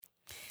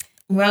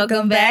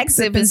Welcome back,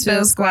 Sip and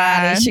Spill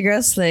Squad. It's your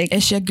girl Slick.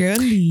 It's your girl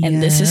Leah.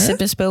 And this is Sip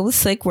and Spill with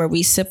Slick, where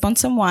we sip on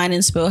some wine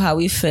and spill how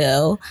we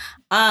feel.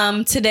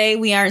 Today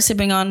we aren't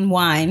sipping on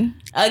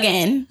wine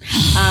again.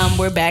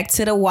 We're back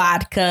to the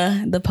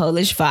vodka, the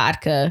Polish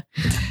vodka.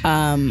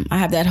 I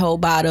have that whole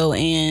bottle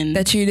in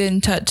that you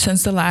didn't touch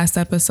since the last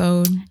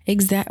episode.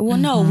 Exactly. Well,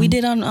 no, we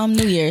did on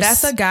New Year's.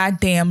 That's a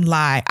goddamn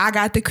lie. I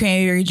got the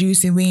cranberry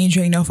juice and we ain't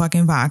drink no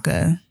fucking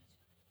vodka.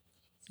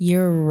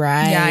 You're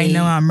right. Yeah, I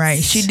know I'm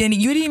right. You didn't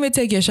even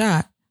take your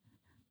shot.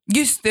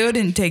 You still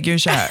didn't take your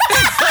shot. Like,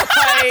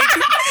 how do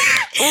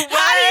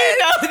you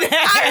know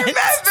that? I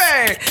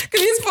remember. Because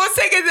you were supposed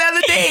to take it the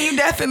other day and you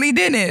definitely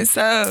didn't.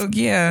 So,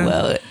 yeah.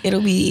 Well,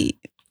 it'll be...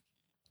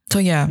 So,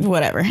 yeah.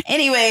 Whatever.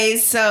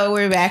 Anyways, so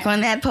we're back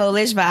on that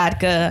Polish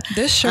vodka.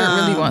 This shirt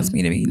really wants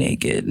me to be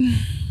naked.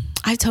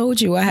 I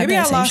told you. I have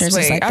that same shirt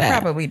like that. I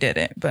probably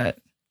didn't, but...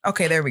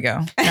 Okay, there we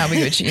go. Now we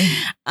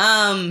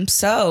Gucci.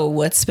 So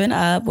what's been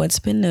up? What's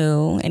been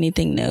new?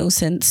 Anything new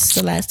since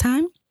the last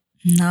time?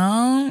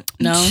 No.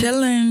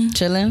 Chilling.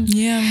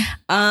 Yeah.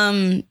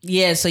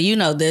 Yeah. So you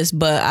know this,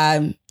 but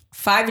I'm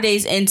 5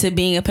 days into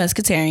being a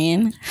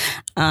pescatarian.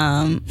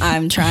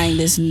 I'm trying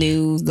this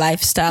new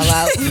lifestyle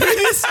out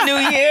this new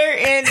year,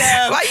 and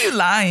why you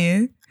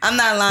lying? I'm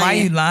not lying. Why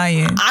you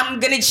lying? I'm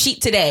gonna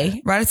cheat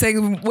today. Right, say,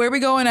 where are we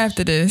going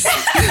after this?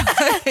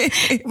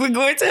 We're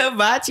going to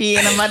hibachi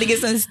and I'm about to get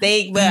some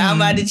steak, but I'm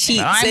about to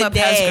cheat I'm today. A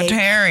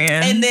pescatarian.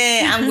 And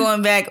then I'm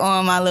going back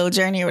on my little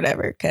journey or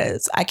whatever,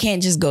 because I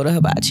can't just go to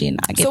hibachi and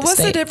not get So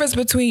what's the difference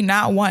between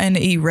not wanting to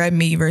eat red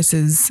meat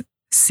versus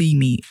sea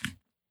meat?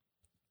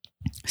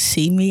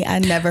 Sea meat? I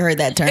never heard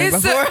that term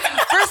before.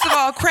 First of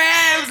all,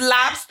 crabs,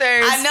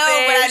 lobsters. I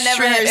know, but I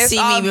never heard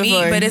sea meat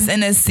before. But it's in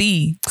the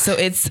sea, so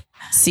it's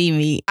sea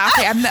meat.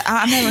 Okay,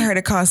 I've never heard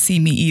it called sea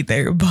meat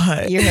either.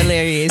 But you're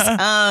hilarious.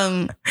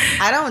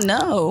 I don't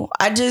know.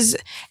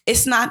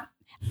 It's not.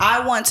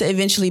 I want to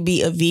eventually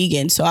be a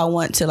vegan, so I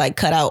want to like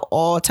cut out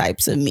all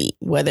types of meat,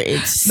 whether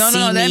it's no.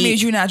 That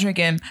means you're not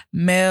drinking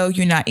milk,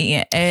 you're not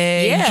eating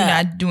eggs, you're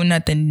not doing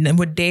nothing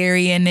with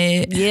dairy in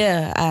it.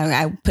 Yeah,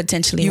 I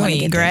potentially you want to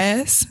eat get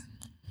grass.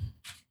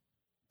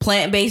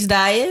 Plant-based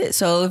diet.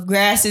 So if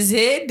grass is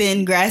it,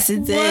 then grass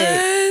is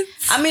it.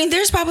 I mean,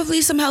 there's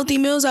probably some healthy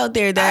meals out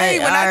there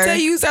that I tell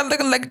you stop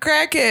looking like a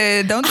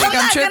crackhead, don't think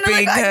I'm tripping.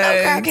 Look like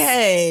no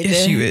crackhead.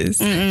 Yes, you is.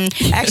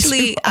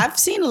 Actually, I've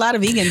seen a lot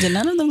of vegans and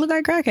none of them look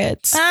like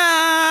crackheads.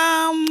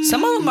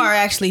 Some of them are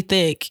actually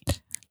thick.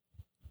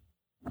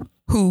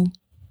 Who?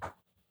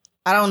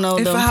 I don't know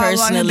them personally. How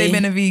long have they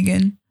been a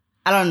vegan?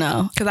 I don't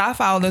know. Because I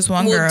follow this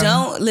one girl.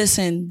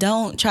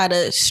 Don't try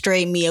to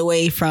stray me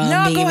away from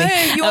being go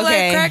ahead. You like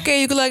crackhead,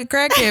 you can like a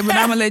crackhead, but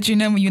I'm going to let you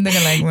know when you're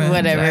thinking like, well,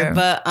 whatever.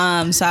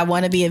 But, so I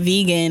want to be a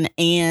vegan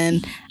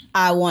and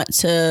I want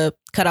to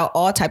cut out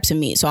all types of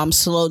meat. So I'm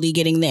slowly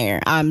getting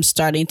there. I'm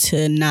starting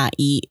to not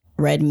eat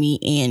red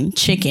meat and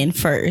chicken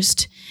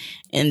first.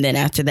 And then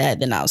after that,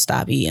 then I'll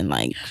stop eating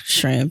like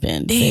shrimp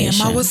and fish.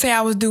 I would say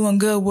I was doing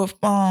good with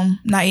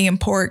not eating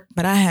pork,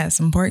 but I had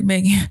some pork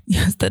bacon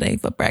yesterday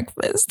for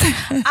breakfast.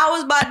 I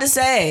was about to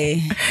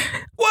say.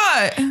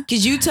 What?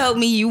 Because you told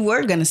me you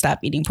were going to stop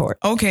eating pork.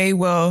 Okay,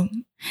 well,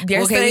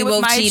 yesterday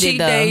was my cheat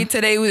day.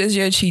 Today was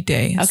your cheat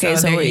day. Okay,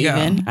 so we're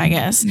even, I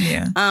guess.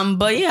 Yeah.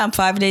 But yeah, I'm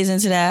 5 days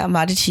into that. I'm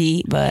about to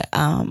cheat, but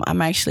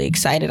I'm actually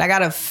excited. I got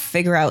to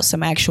figure out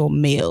some actual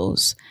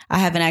meals. I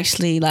haven't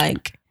actually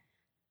like...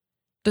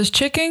 Does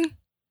chicken?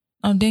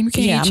 Oh, damn, you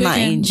can't eat chicken. I'm not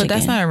eating chicken. But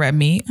that's not a red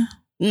meat.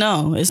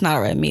 No, it's not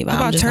a red meat. But How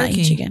about just turkey? Not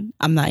eating chicken.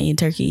 I'm not eating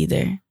turkey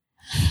either.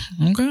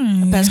 Okay.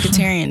 A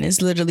pescatarian is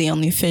literally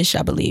only fish,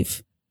 I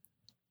believe.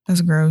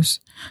 That's gross.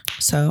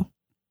 So,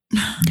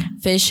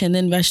 fish and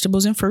then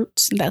vegetables and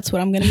fruits. That's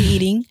what I'm going to be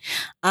eating.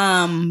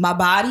 My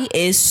body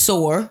is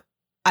sore.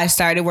 I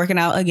started working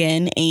out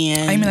again,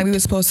 and I mean, like we were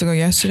supposed to go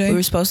yesterday. We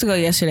were supposed to go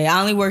yesterday.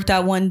 I only worked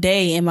out one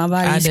day, and my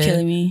body is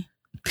killing me.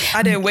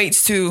 I did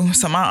weights too,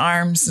 so my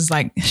arms is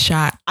like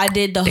shot. I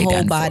did the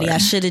whole body. I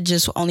should have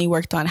just only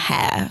worked on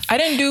half. I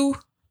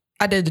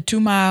did the 2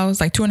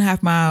 miles, like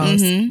 2.5 miles.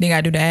 Then you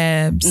gotta do the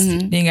abs.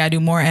 Then you gotta do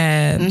more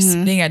abs.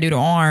 Then you gotta do the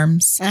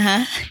arms.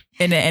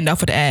 And then end off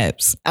with the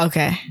abs.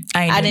 Okay.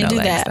 I didn't do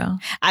that. Though.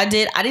 I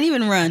didn't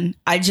even run.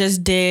 I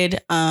just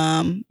did,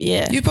 yeah.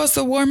 You're supposed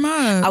to warm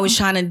up. I was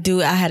trying to do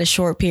it. I had a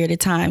short period of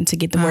time to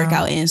get the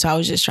workout in. So I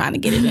was just trying to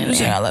get it in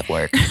there. I left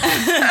work.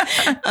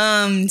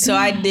 So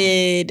I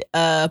did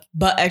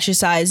butt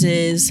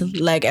exercises,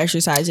 leg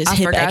exercises,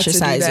 hip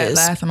exercises. To do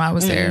that last time I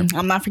was there.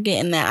 I'm not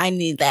forgetting that. I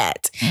need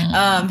that.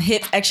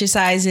 Hip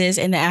exercises.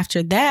 And then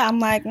after that, I'm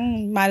like,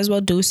 might as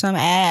well do some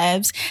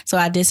abs. So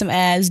I did some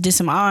abs, did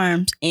some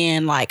arms,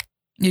 and like,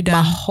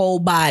 my whole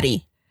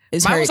body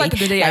is hurting. Was like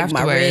the day afterwards.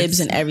 My ribs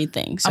and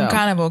everything. So I'm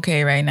kind of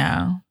okay right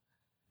now.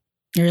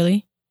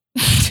 Really?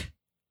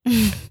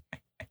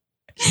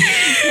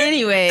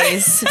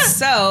 Anyways,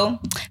 so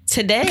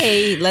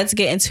today let's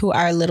get into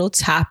our little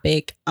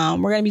topic. We're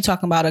going to be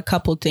talking about a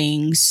couple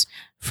things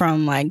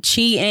from like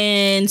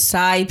cheating,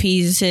 side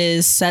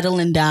pieces,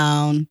 settling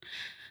down,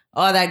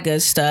 all that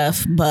good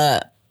stuff.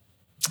 But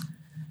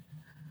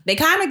They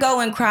kind of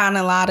go in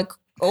chronological.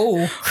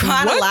 What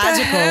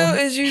the hell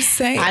is you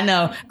saying? I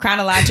know,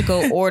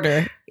 chronological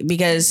order,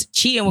 because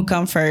cheating would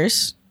come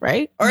first,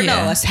 right? Or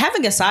no,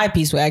 having a side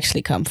piece would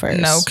actually come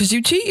first. No, because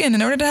you cheating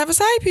in order to have a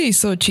side piece.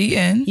 So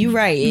cheating. You're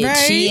right.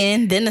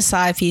 Cheating, then the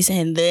side piece,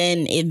 and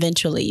then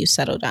eventually you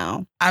settle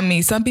down. I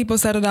mean, some people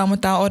settle down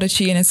without all the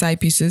cheating and side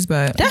pieces,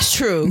 but that's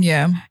true.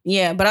 Yeah.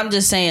 Yeah, but I'm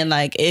just saying,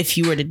 like, if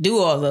you were to do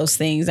all those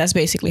things, that's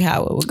basically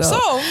how it would go.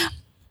 So,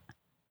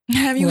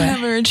 have you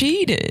ever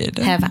cheated?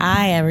 Have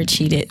I ever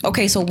cheated?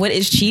 Okay, so what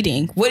is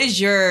cheating? What is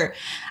your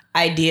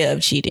idea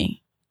of cheating?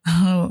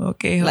 Oh,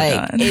 okay.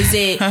 Hold on. Is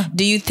it?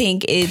 Do you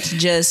think it's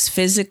just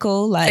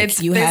physical? Like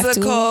it's you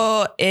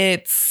physical. Have to?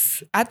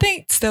 It's. I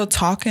think still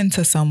talking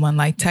to someone,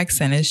 like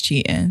texting, is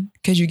cheating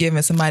because you're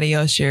giving somebody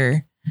else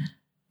your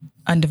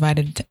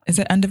undivided. Is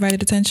it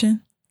undivided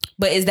attention?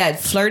 But is that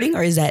flirting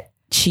or is that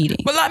cheating?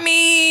 Well, I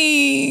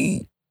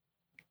mean,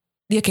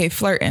 okay,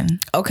 flirting.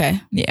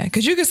 Okay, yeah,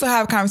 because you can still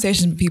have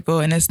conversations with people,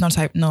 and it's no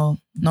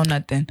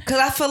nothing. Because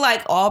I feel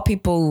like all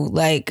people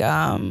like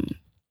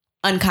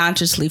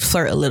unconsciously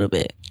flirt a little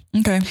bit.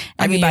 Okay.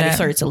 Everybody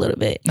flirts a little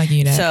bit. Like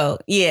you that. So,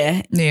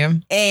 yeah. Yeah.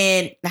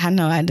 And I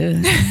know I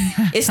do.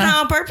 It's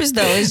not on purpose,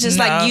 though. It's just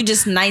like you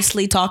just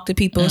nicely talk to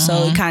people.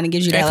 So it kind of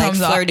gives you that like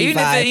flirty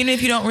vibe. Even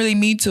if you don't really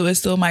mean to, it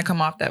still might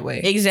come off that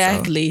way.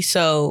 Exactly.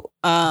 So,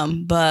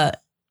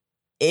 but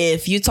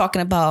if you're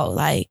talking about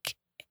like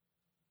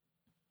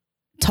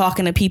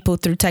talking to people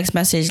through text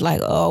message,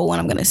 like, oh, when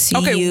I'm going to see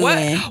you.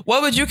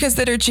 What would you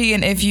consider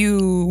cheating if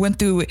you went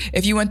through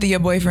your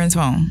boyfriend's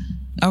phone?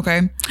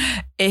 Okay.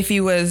 If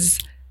he was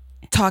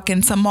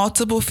talking to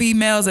multiple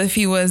females, if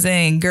he was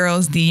in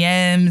girls'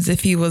 DMs,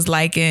 if he was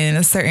liking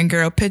a certain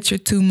girl picture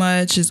too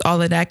much, is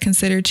all of that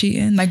considered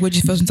cheating? Like, would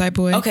you feel some type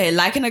of way? Okay,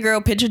 liking a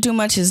girl picture too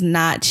much is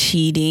not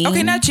cheating.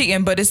 Okay, not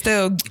cheating, but it's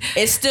still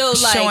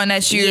showing like,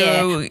 that you.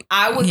 Yeah,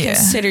 I would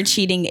consider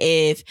cheating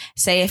if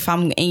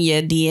I'm in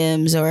your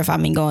DMs or if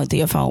I'm going through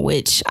your phone,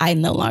 which I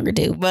no longer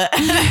do. But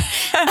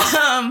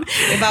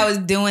if I was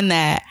doing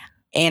that,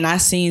 and I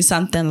seen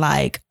something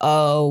like,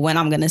 oh, when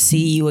I'm going to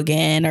see you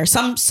again, or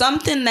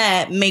something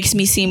that makes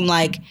me seem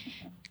like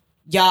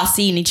y'all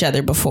seen each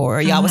other before,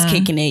 or y'all was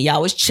kicking it,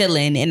 y'all was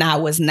chilling, and I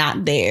was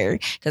not there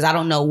because I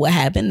don't know what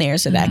happened there.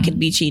 So that could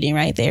be cheating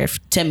right there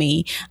to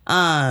me.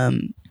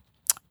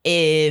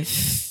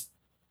 If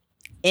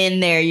in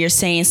there you're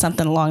saying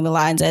something along the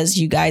lines as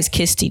you guys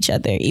kissed each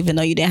other, even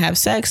though you didn't have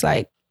sex,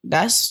 like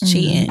that's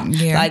cheating.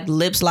 Yeah. Like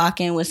lips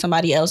locking with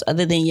somebody else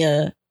other than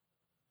your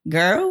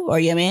girl or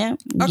your man.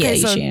 Okay,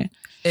 yeah, so cheating.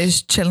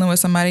 Is chilling with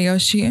somebody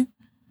else cheating?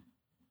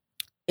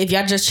 If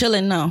y'all just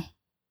chilling, no.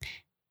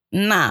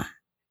 Nah.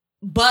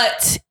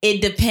 But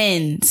it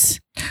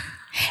depends.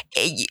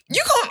 You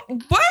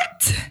gon'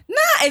 what?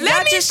 Nah, if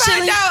let me just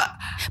find chilling, out.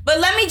 But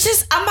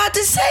I'm about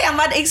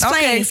to explain.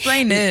 Okay,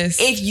 explain this.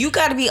 If you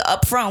got to be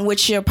upfront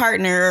with your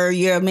partner or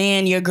your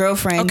man, your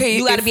girlfriend,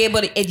 you got to be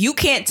able to. If you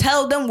can't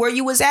tell them where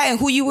you was at and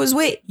who you was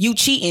with, you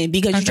cheating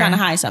because you're trying to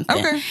hide something.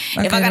 Okay.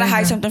 If I gotta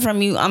hide something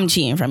from you, I'm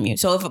cheating from you.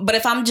 So,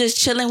 if I'm just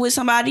chilling with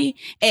somebody,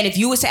 and if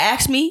you was to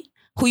ask me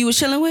who you was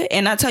chilling with,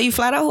 and I tell you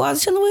flat out who I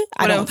was chilling with,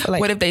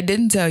 what if they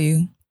didn't tell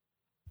you?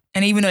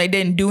 And even though they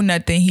didn't do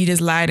nothing, he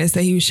just lied and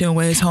said he was chilling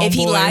with his homeboy. If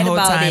he lied the whole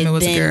about time, it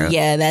was then, a girl.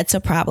 Yeah, that's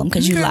a problem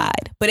because you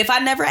lied. But if I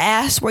never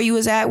asked where you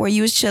was at, where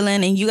you was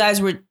chilling, and you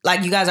guys were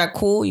like, you guys are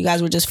cool, you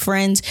guys were just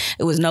friends.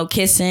 It was no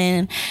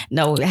kissing,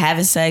 no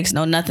having sex,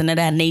 no nothing of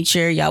that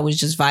nature. Y'all was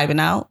just vibing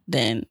out.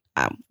 Then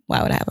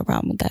why would I have a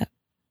problem with that?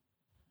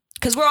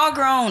 Because we're all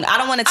grown. I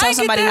don't want to tell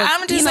somebody.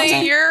 I'm just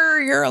saying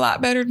you're a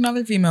lot better than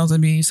other females would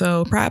be.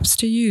 So props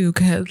to you,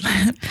 because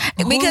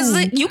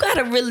you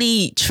gotta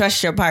really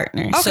trust your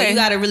partner. Okay. So you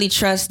gotta really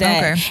trust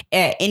that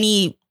at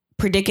any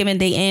predicament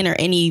they in or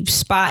any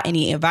spot,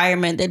 any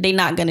environment, that they're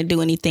not gonna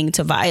do anything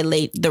to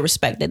violate the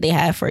respect that they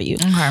have for you.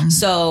 Okay.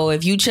 So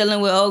if you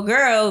chilling with old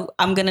girl,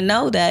 I'm gonna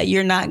know that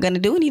you're not gonna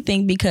do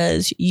anything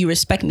because you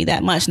respect me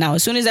that much. Now,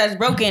 as soon as that's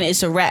broken,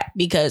 it's a wrap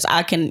because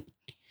I can't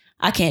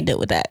deal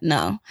with that.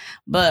 No.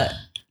 But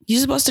you're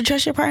supposed to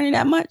trust your partner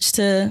that much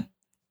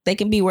they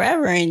can be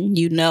wherever and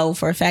you know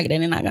for a fact that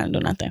they're not going to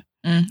do nothing.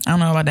 I don't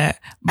know about that.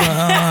 But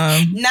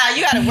nah,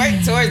 you got to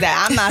work towards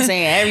that. I'm not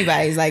saying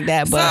everybody's like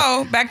that. But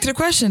so back to the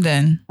question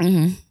then.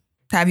 Mm-hmm.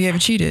 Have you ever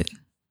cheated?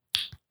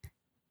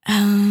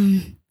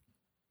 No.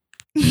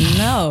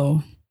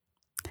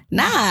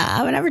 Nah,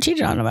 I've never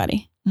cheated on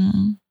nobody.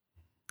 Mm-hmm.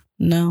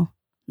 No,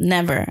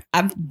 never.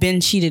 I've been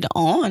cheated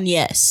on,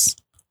 yes.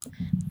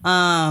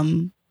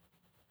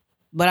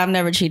 But I've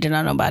never cheated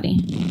on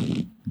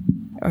nobody.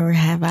 Or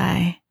have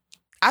I?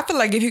 I feel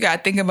like if you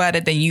gotta think about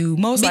it, then you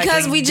most likely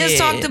because we just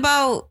talked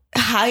about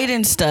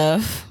hiding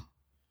stuff.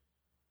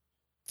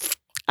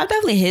 I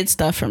definitely hid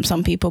stuff from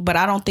some people, but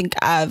I don't think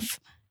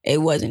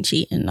it wasn't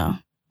cheating, no.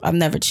 I've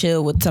never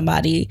chilled with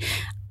somebody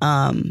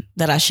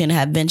that I shouldn't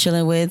have been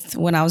chilling with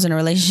when I was in a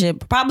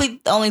relationship. Probably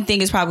the only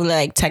thing is probably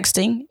like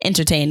texting,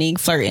 entertaining,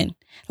 flirting.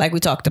 Like we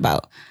talked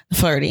about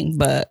flirting,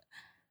 but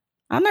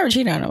I've never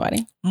cheated on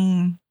nobody.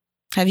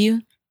 Have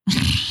you?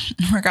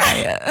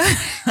 Mariah.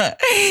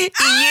 You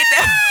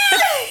know,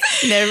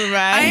 Never mind.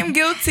 I am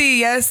guilty.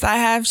 Yes, I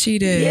have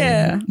cheated.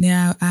 Yeah.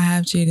 Yeah, I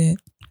have cheated.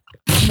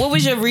 What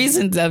was your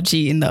reasons of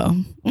cheating though?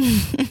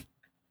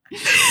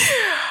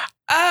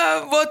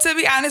 Well, to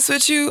be honest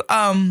with you,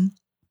 I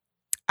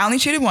only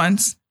cheated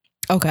once.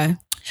 Okay.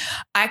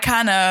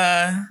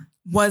 I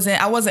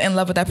wasn't in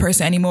love with that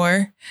person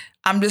anymore.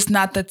 I'm just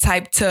not the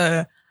type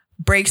to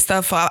break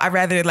stuff off. I'd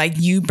rather like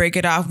you break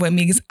it off with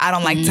me because I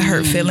don't like to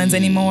hurt feelings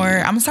anymore.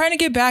 I'm starting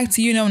to get back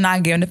to,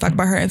 not giving a fuck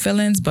about hurting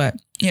feelings. But,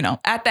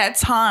 at that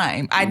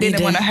time, I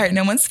didn't want to hurt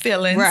no one's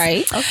feelings.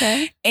 Right.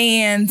 Okay.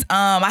 And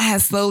I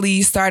had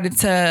slowly started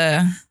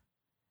to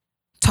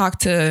talk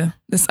to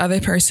this other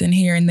person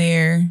here and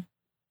there.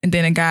 And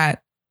then it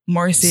got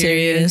more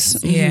serious.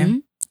 Mm-hmm. Yeah.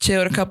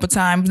 Chilled a couple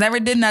times. Never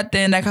did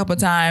nothing a couple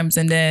times.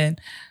 And then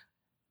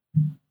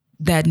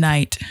that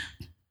night.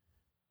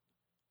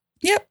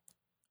 Yep.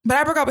 But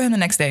I broke up with him the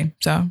next day.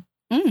 So,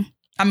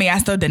 I mean, I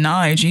still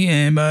deny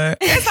cheating, but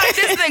it's like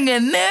this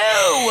nigga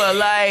knew.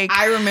 Like,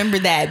 I remember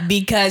that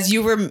because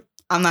you were,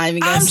 I'm not even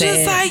going to say I'm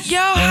just like, yo,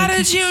 how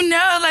did you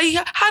know? Like,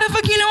 how the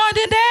fuck you know I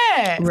did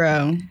that?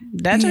 Bro,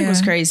 that trick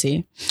was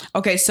crazy.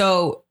 Okay,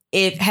 so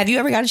have you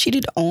ever got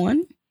cheated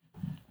on?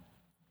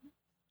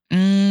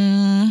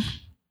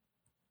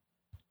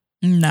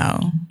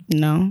 No.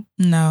 No?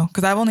 No,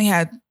 because I've only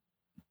had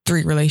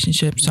 3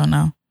 relationships, so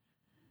no.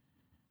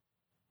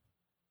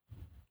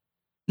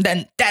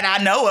 That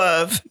I know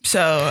of.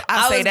 So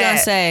I was gonna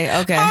say,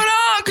 okay. Hold on,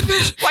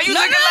 why you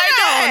looking like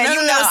that? No,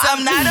 you know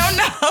something I don't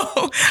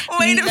know.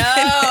 Wait a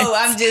minute. No,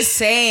 I'm just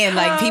saying,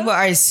 like, people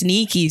are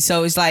sneaky,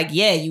 so it's like,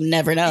 yeah, you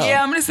never know.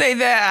 Yeah, I'm gonna say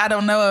that I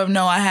don't know of.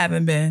 No, I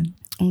haven't been.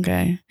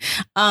 Okay.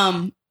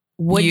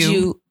 Would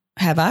you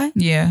have I?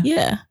 Yeah.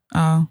 Yeah.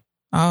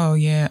 Oh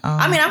yeah. Oh.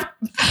 I mean,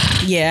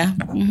 yeah.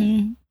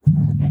 Mm-hmm.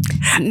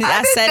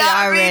 I said it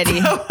already.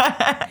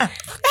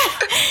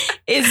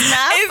 It's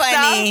not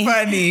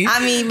funny. I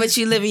mean, but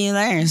you live and you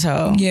learn.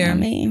 So yeah. I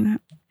mean,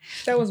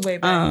 that was way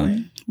back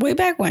when. Way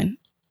back when.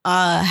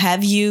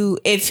 Have you?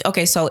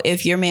 So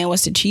if your man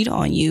was to cheat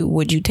on you,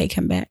 would you take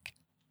him back?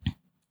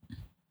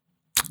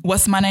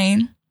 What's my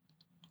name?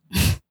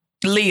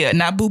 Leah,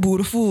 not Boo Boo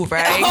the Fool,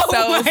 right?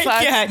 Oh my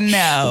God.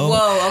 No.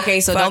 Whoa.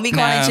 Okay. So fuck don't be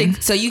calling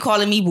so you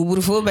calling me Boo Boo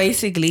the Fool,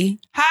 basically?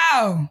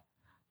 How?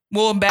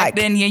 Well, back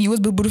then, yeah, you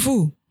was Boo Boo the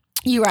Fool.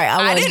 You're right.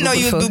 I didn't know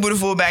you was Boo Boo the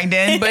Fool back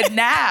then, but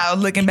now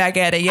looking back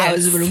at it, yes. I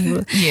was Boo Boo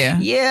the Fool. Yeah.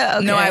 Yeah.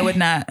 Okay. No, I would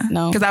not.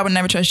 No, because I would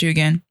never trust you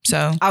again.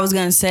 So I was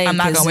gonna say I'm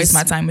not gonna waste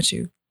my time with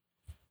you.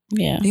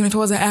 Yeah. Even if it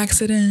was an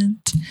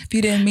accident, if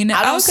you didn't mean it.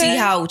 I don't see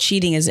how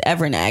cheating is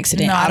ever an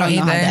accident. No, I don't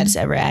know either. how that's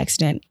ever an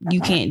accident. You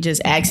can't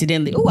just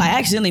accidentally. Oh, I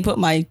accidentally put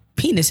my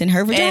penis in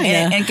her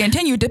vagina and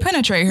continue to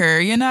penetrate her.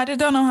 I just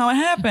don't know how it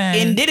happened.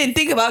 And didn't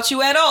think about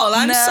you at all.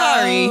 I'm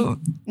sorry.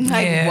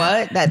 Like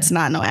what? That's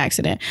not no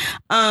accident.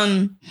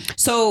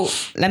 So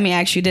let me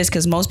ask you this,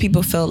 because most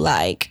people feel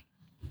like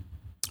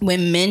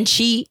when men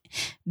cheat,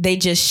 they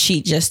just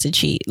cheat just to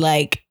cheat.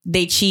 Like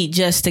they cheat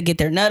just to get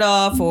their nut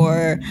off,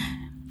 or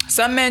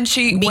some men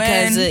cheat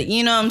because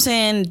you know what I'm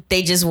saying?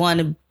 They just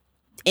want to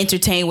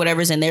entertain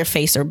whatever's in their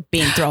face or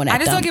being thrown at them. I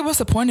just don't get what's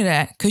the point of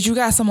that, because you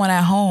got someone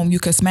at home you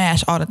could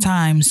smash all the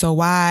time. So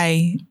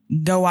why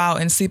go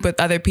out and sleep with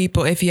other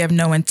people if you have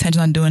no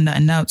intention on doing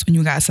nothing else when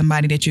you got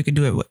somebody that you could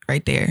do it with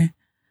right there?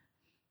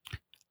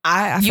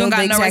 I feel you don't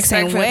got the no exact respect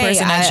same for way. the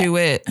person that you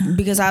with,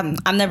 because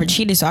I've never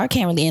cheated, so I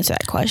can't really answer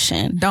that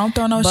question. Don't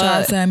throw no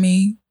shots at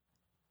me.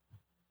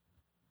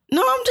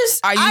 No, I'm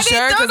just. Are you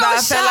sure?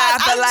 Because I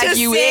feel like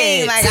you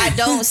is. Like I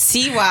don't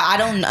see why. I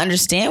don't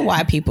understand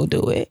why people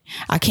do it.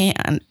 I can't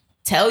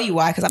tell you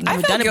why, because I've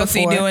never done it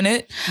before. Doing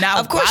it. Now,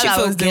 of course, you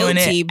feel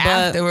guilty, but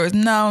afterwards,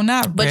 no,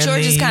 not but really.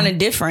 You're just kind of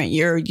different.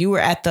 You were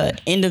at the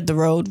end of the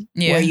road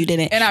where you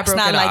didn't. And I broke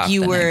it's not it like off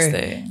you the were next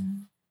day.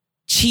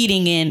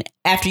 cheating, and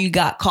after you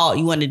got caught,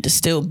 you wanted to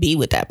still be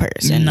with that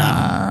person.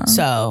 Nah.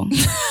 So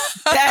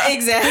that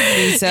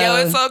exactly. So yo,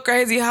 it's so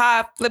crazy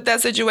how I flipped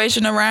that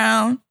situation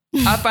around.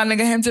 I finally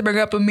got him to break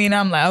up with me, and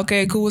I'm like,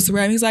 okay, cool, what's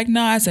around? He's like,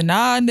 nah. I said,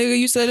 nah, nigga,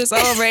 you said it's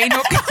over. Ain't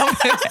no coming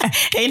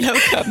back. Ain't no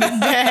coming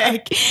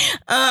back.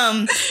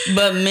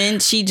 But men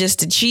cheat just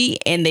to cheat,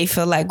 and they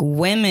feel like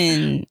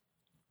women,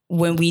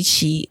 when we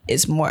cheat,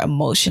 is more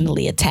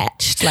emotionally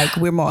attached. Like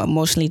we're more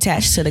emotionally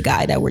attached to the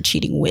guy that we're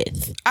cheating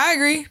with. I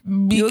agree,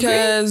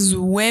 because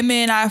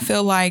women, I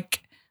feel like,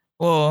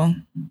 well,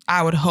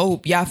 I would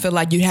hope y'all feel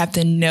like you have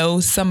to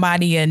know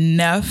somebody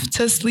enough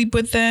to sleep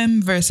with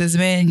them, versus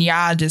men,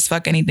 y'all just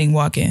fuck anything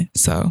walking.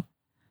 So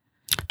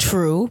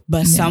true,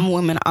 but some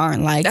women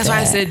aren't like that's that.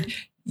 Why I said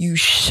you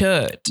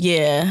should.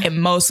 Yeah,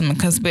 and most of them,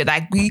 because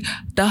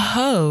the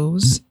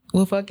hoes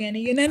will fuck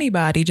any and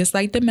anybody, just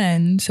like the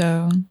men.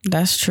 So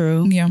that's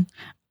true. Yeah.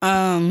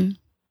 But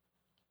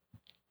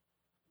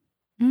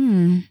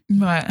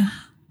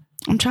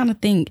I'm trying to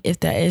think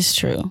if that is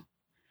true.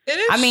 It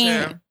is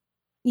true.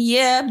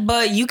 Yeah,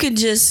 but you could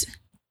just.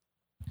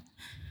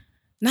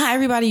 Not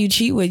everybody you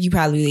cheat with, you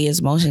probably is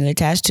emotionally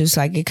attached to.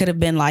 So like it could have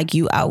been like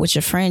you out with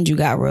your friend, you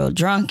got real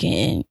drunk,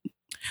 and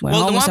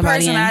Well, the one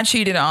person I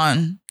cheated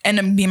on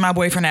ended up being my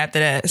boyfriend after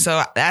that.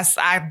 So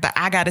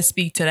I got to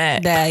speak to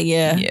that.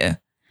 Yeah. Yeah.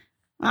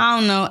 I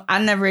don't know. I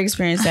never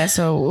experienced that.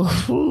 So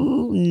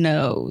who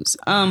knows?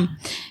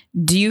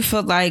 Do you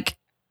feel like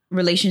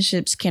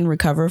relationships can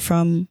recover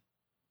from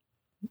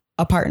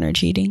a partner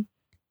cheating?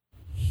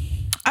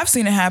 I've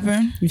seen it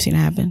happen. You've seen it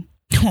happen?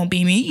 It won't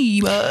be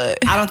me, but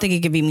I don't think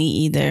it could be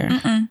me either.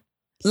 Mm-mm.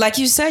 Like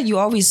you said, you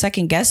always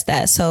second guess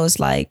that. So it's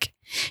like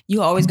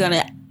you always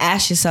gonna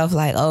ask yourself,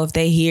 like, oh, if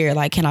they here,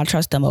 like, can I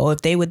trust them? Or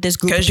if they with this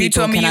group of people, because you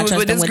told me you was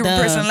with this group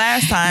of person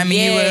last time.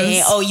 Yeah. And you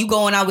was, you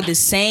going out with the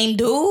same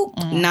dude?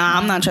 Mm-hmm. Nah,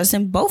 I'm not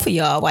trusting both of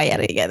y'all while y'all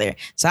together.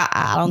 So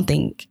I don't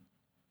think.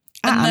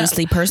 I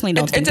honestly, personally,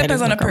 don't think it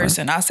depends on the recover.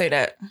 person. I'll say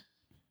that.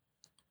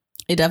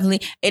 It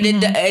definitely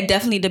it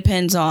definitely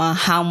depends on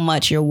how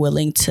much you're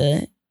willing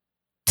to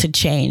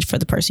change for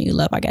the person you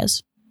love, I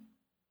guess.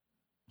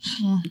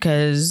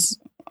 Because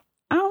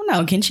I don't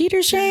know, can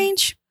cheaters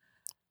change?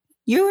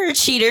 You were a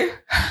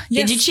cheater.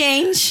 Yes. Did you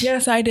change?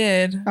 Yes, I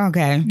did.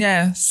 Okay.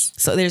 Yes.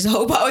 So there's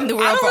hope out in the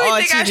world I for don't all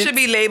really think cheaters. I should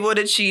be labeled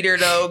a cheater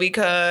though,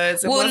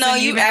 because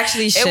you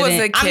actually shouldn't. It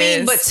was a kiss. I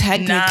mean, but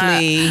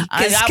technically,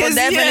 I was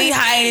definitely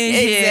hiding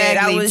shit.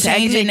 Exactly, I was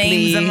changing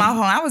names in my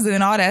phone. I was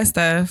doing all that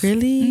stuff.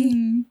 Really?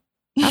 Mm.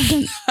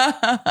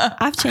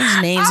 I've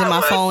changed names in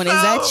my phone. Is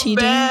that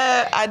cheating?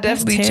 Bad. I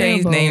definitely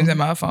changed names in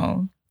my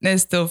phone. And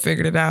still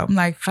figured it out. I'm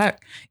like,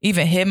 fuck.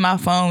 Even hit my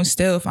phone,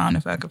 still found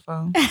the fucking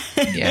phone.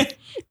 Yeah.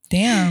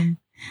 Damn.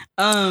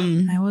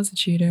 I was a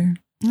cheater.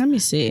 Let me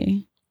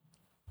see.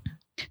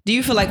 Do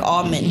you feel like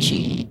all men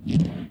cheat?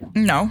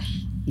 No.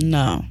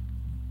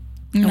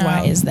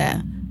 Why is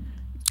that?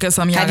 Because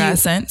some of y'all got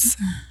sense.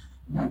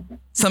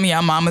 Some of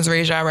y'all mamas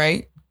raised y'all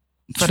right.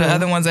 For the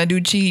other ones that do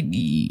cheat,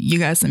 you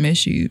got some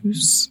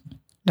issues.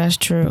 That's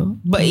true.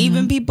 But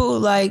even people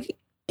like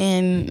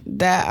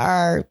that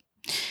are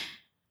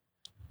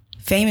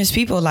famous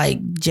people, like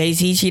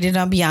Jay-Z cheated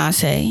on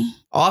Beyonce,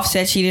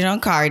 Offset cheated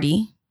on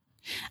Cardi.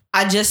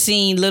 I just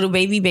seen little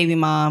baby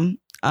mom.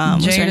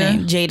 What's her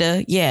name?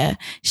 Jada. Yeah.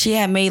 She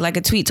had made like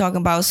a tweet talking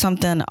about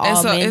something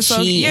all men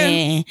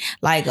cheating. Yeah.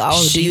 Like,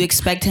 do you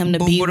expect him to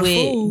be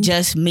with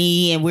just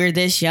me and we're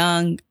this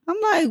young? I'm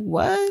like,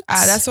 what?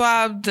 That's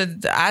why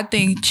I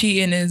think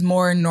cheating is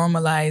more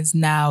normalized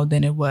now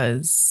than it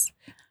was.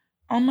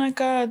 Oh my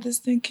God, this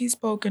thing keeps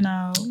poking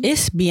out.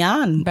 It's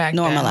beyond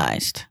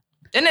normalized. Then.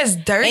 And it's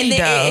dirty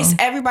though.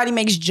 Everybody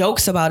makes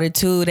jokes about it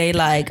too. They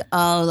like,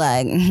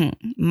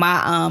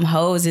 my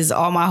hose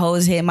all my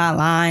hoes hit my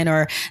line,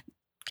 or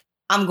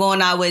I'm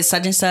going out with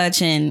such and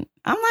such, and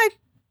I'm like,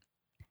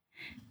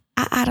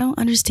 I don't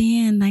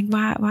understand. Like,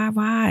 why?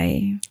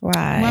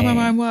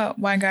 What?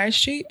 Why guys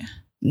cheat?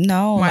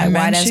 No, why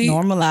that's cheat?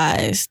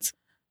 Normalized.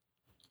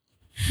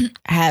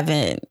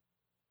 Having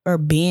or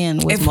being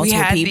with multiple people. If we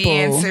had the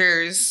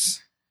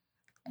answers,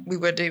 we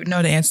would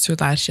know the answer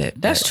to a lot of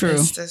shit. That's true.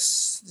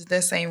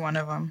 This ain't one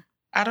of them.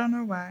 I don't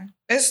know why.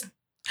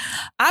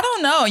 I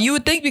don't know. You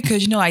would think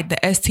because, like the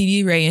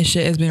STD rate and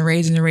shit has been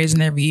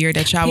raising every year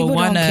that y'all would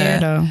want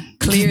to.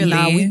 Clearly.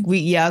 Nah,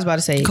 I was about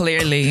to say.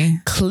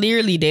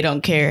 Clearly they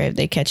don't care if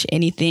they catch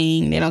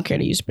anything. They don't care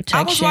to use protection.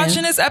 I was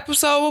watching this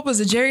episode. What was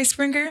it? Jerry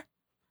Springer?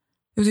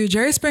 It was either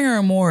Jerry Springer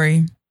or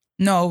Maury.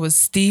 No, it was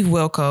Steve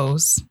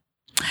Wilkos.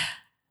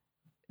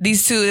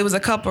 These two, it was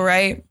a couple,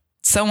 right?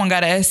 Someone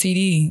got an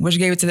STD, which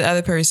gave it to the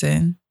other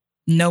person.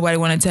 Nobody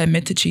wanted to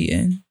admit to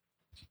cheating.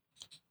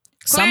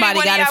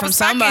 Somebody got it from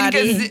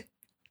somebody.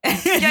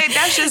 Yeah,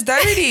 that's just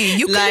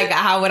dirty.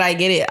 How would I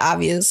get it?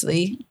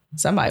 Obviously,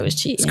 somebody was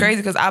cheating. It's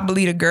crazy because I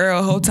believed a girl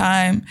the whole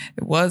time.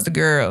 It was the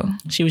girl.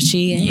 She was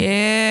cheating.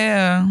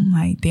 Yeah, I'm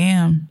like,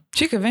 damn.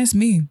 She convinced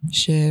me.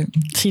 Shit,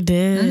 she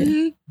did.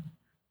 Mm-hmm.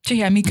 She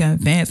had me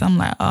convinced. I'm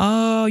like,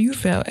 oh, you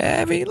felt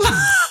every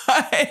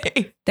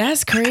lie.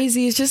 That's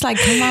crazy. It's just like,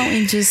 come out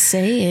and just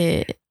say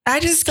it. I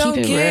just don't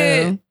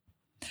get it.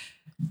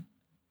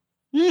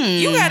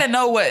 You gotta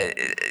know what.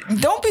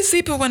 Don't be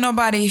sleeping with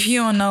nobody if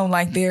you don't know.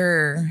 Like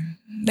they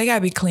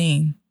gotta be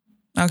clean.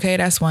 Okay,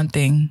 that's one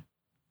thing.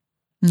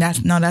 That's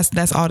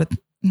all.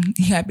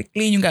 You gotta be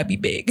clean. You gotta be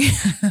big.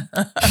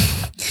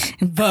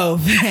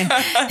 Both.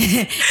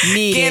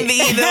 Can't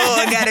be either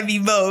or. Gotta be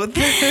both.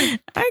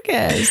 I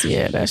guess.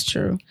 Yeah, that's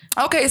true.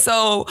 Okay,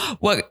 so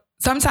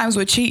sometimes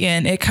with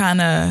cheating, it kind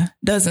of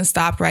doesn't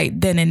stop right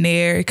then and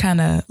there. It kind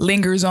of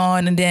lingers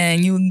on, and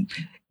then you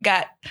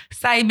got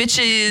side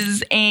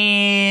bitches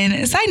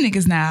and side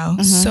niggas now.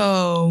 Mm-hmm.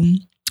 So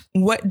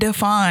what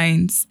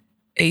defines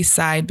a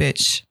side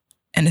bitch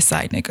and a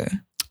side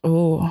nigga?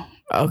 Oh,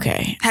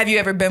 okay. Have you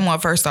ever been one,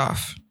 first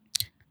off?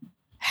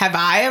 Have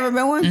I ever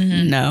been one?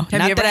 Mm-hmm. No.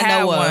 Have you ever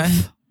had one?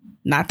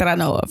 Not that I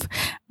know of.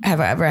 Have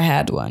I ever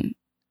had one?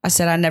 I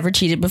said I never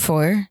cheated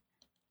before.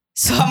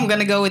 So I'm going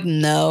to go with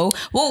no.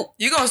 Well,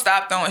 you're going to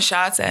stop throwing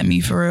shots at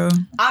me, for real.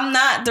 I'm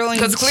not throwing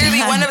shots. Because clearly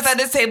one of us at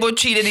this table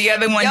cheated, the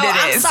other one didn't.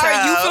 I'm sorry,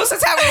 you feel some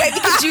type of way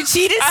because you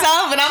cheated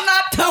some, but I'm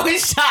not throwing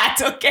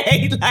shots,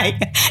 okay?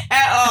 Like,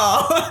 at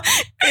all.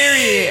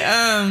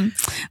 Period.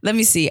 Let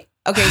me see.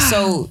 Okay,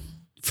 so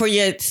for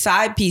your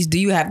side piece, do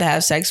you have to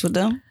have sex with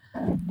them?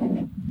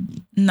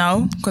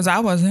 No, because I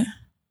wasn't.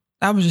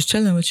 I was just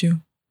chilling with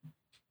you.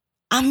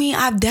 I mean,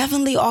 I've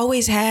definitely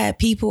always had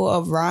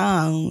people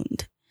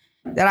around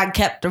that I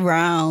kept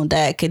around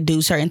that could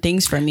do certain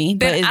things for me.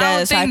 But is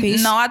that a side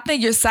piece? No, I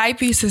think your side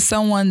piece is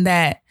someone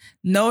that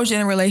knows you're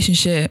in a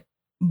relationship,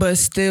 but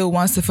still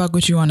wants to fuck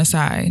with you on the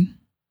side.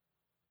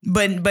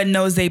 But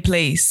knows they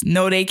place.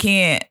 No, they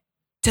can't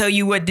tell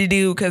you what to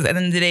do because at the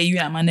end of the day, you're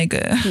not my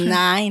nigga.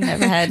 Nah, I ain't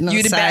never had no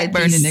you the side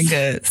back burner piece.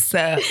 nigga.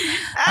 So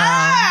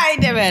I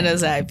ain't never had no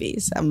side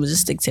piece. I'm gonna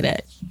just stick to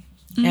that.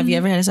 Have you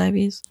ever had a side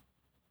piece?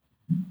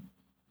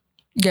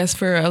 Yes,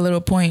 for a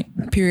little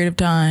period of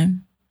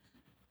time.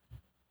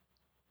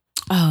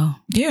 Oh,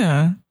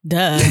 Yeah.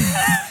 duh.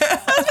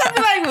 I was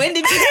like, when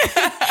did you?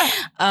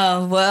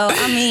 Well,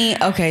 I mean,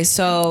 okay.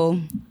 So,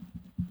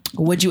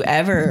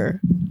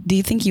 do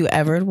you think you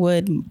ever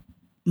would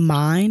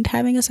mind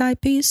having a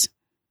side piece?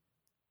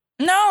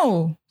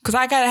 No, because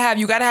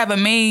you gotta have a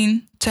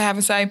main to have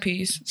a side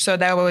piece. So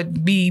that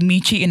would be me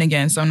cheating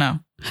again. So no.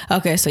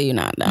 Okay, so you're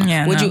not. No.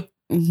 Yeah, Would no. you?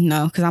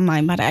 No, because I'm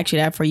not about to ask you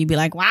that for you. Be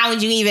like, why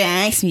would you even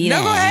ask me No,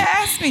 that? go ahead,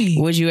 ask me.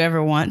 Would you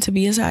ever want to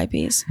be a side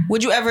piece?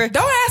 Would you ever?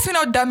 Don't ask me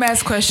no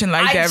dumbass question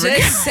like I that.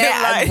 just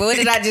said. Like- What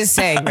did I just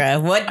say, bro?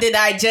 What did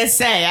I just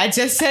say? I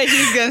just said you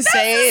was gonna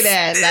say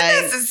that.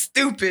 That's a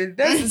stupid.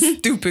 That's a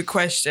stupid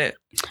question.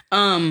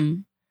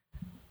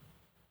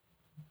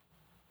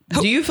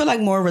 Do you feel like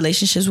more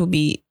relationships would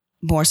be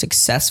more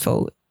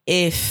successful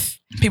if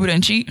People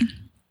didn't cheat.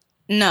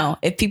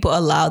 if people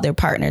allow their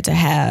partner to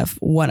have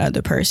one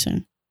other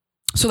person?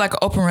 So like an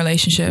open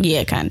relationship.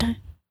 Yeah, kind of.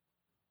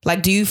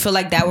 Like, do you feel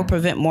like that would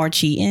prevent more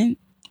cheating?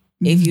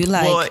 If you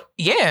like, Well,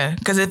 yeah,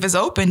 because if it's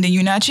open, then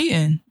you're not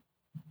cheating.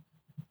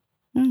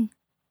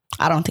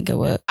 I don't think it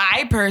would.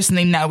 I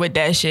personally not with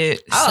that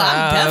shit. Oh, so-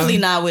 I'm definitely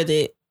not with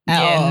it.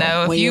 At all.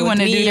 No. If When you you're with want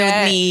to me, do you're with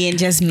that, me and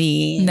just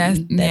me.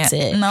 That's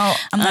it. No,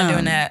 I'm not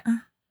doing that.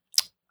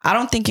 I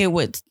don't think it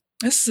would.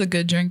 This is a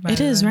good drink. By It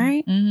the is, way.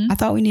 right? Mm-hmm. I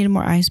thought we needed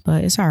more ice,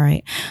 but it's all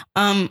right.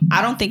 I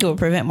don't think it would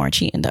prevent more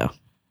cheating though.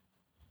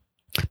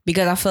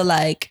 Because I feel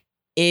like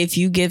if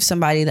you give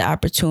somebody the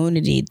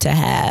opportunity to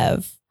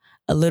have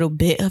a little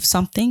bit of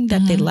something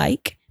that they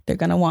like, they're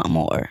going to want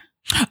more.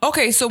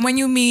 Okay, so when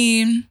you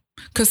mean,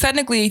 because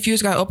technically if you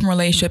just got an open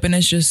relationship and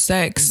it's just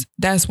sex,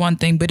 that's one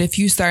thing. But if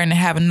you starting to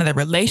have another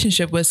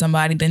relationship with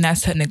somebody, then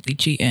that's technically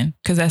cheating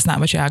because that's not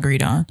what y'all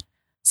agreed on.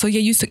 So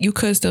yeah, you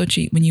could still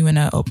cheat when you in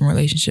an open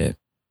relationship.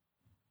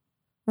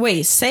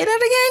 Wait, say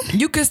that again?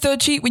 You could still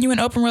cheat when you in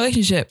an open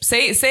relationship.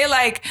 Say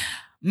like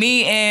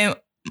me and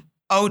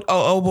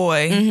oh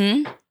boy,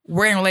 Mm-hmm.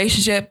 we're in a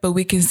relationship, but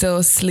we can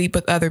still sleep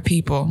with other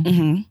people.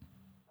 Mm-hmm.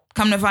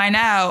 Come to find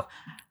out,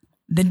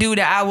 the dude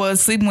that I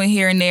was sleeping with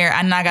here and there,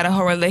 I not got a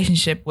whole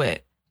relationship with.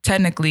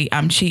 Technically,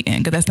 I'm cheating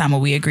because that's not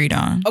what we agreed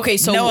on. Okay,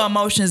 so no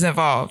emotions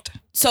involved.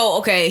 So,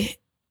 okay,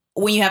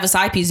 when you have a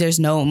side piece, there's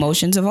no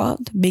emotions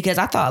involved? Because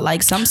I thought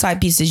like some side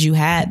pieces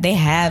they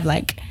have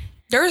like,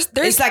 There's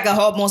it's like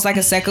almost like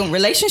a second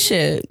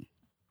relationship.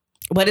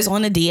 But it's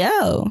on the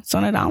DL. It's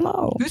on the down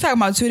low. we're talking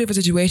about two different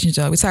situations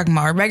though. We're talking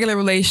about a regular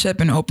relationship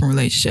and an open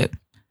relationship.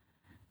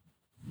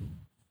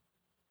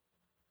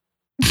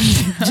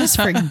 Just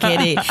forget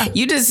it.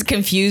 You just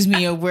confused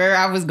me of where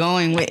I was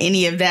going with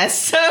any of that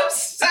stuff.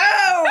 So,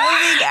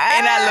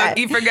 And I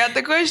you forgot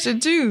the question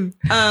too.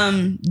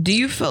 do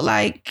you feel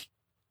like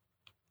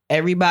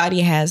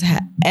everybody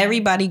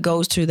everybody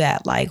goes through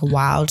that like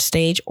wild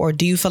stage, or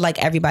do you feel like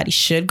everybody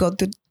should go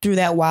through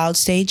that wild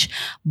stage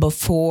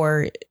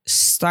before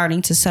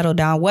starting to settle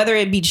down, whether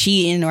it be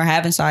cheating or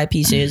having side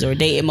pieces or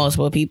dating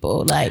multiple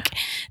people? Like,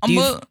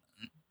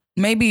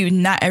 maybe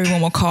not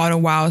everyone will call it a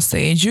wild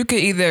stage. You could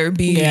either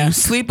be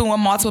sleeping with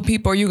multiple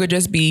people or you could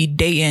just be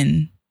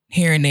dating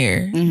here and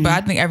there. Mm-hmm. But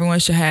I think everyone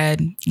should have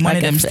one Like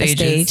of them a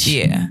stages. stage.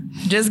 Yeah.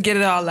 Just get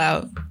it all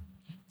out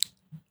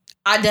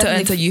I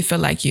definitely until you feel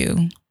like you're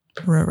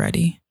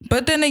ready.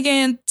 But then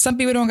again, some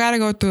people don't got to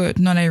go through it.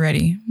 No, they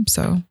ready.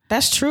 So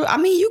That's true. I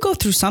mean, you go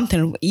through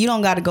something. You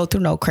don't got to go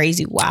through no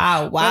crazy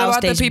wild what about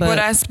stage. the people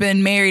that's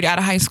been married out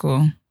of high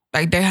school?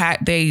 Like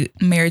they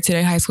married to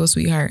their high school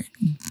sweetheart.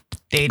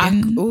 They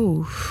didn't.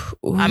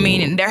 I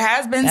mean, there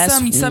has been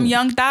some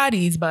young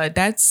thotties, but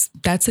that's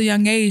a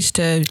young age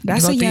to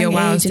that's go a through your young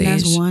wild age, stage. and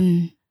that's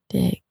one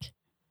dick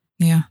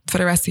Yeah, for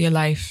the rest of your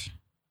life.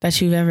 that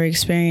you've ever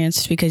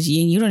experienced, because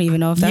you don't even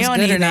know if that's you don't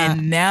good or even not.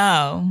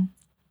 know.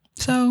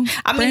 So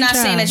I mean, not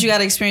saying that you got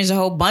to experience a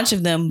whole bunch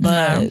of them,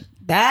 but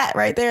that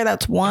right there,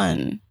 that's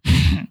one.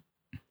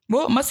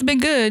 Well, it must have been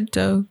good.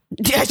 So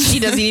Yeah, she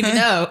doesn't even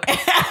know.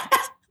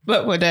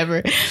 But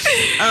whatever.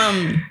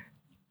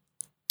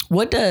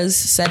 What does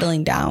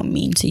settling down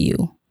mean to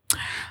you?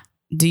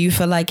 Do you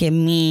feel like it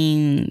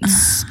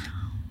means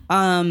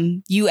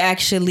you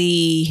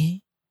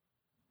actually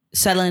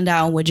settling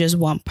down with just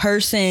one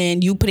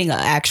person, you putting an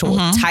actual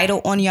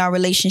title on your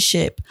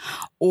relationship,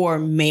 or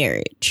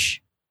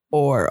marriage,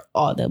 or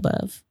all the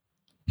above?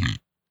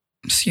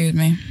 excuse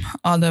me,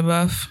 all the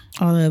above.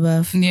 All the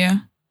above. Yeah.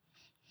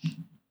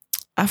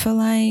 I feel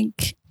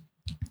like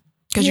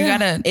Because you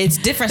gotta. It's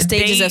different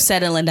stages date. of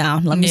settling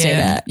down. Let me say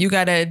that. You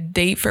gotta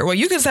date for. Well,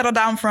 you can settle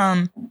down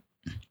from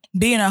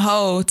being a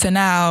hoe to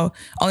now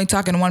only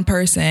talking to one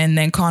person,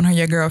 then calling her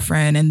your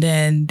girlfriend, and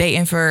then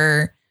dating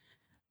for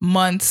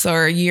months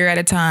or a year at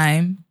a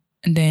time,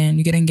 and then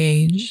you get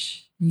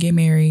engaged, you get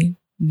married,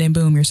 then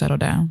boom, you're settled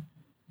down.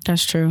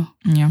 That's true.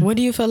 Yeah. What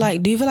do you feel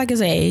like? Do you feel like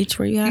it's an age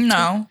where you have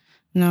to?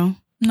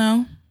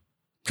 No.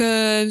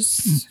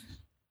 Because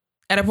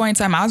at a point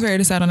in time, I was ready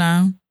to settle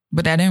down,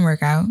 but that didn't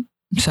work out.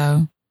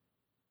 So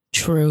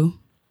True.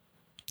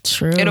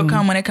 It'll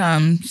come when it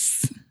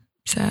comes.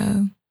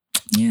 So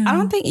yeah.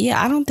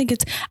 I don't think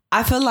it's,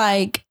 I feel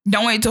like.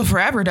 Don't wait till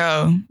forever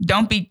though.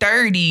 Don't be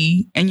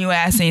 30 and you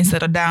ass ain't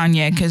settled down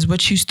yet, because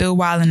what you still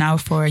wilding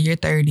out for, you're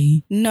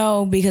 30.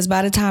 No, because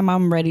by the time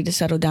I'm ready to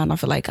settle down, I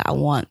feel like I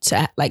want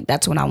to, like,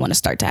 that's when I want to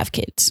start to have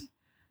kids.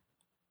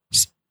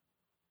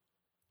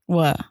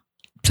 What?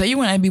 So you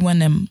want to be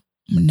one of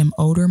them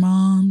older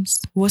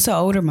moms? What's an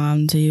older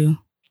mom to you?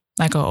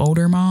 Like an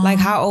older mom? Like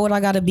how old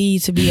I gotta be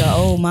to be an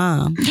old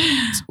mom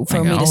for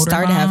like me to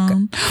start to have.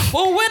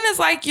 Well, when's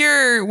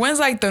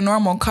like the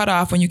normal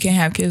cutoff when you can't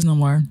have kids no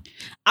more?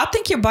 I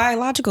think your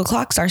biological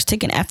clock starts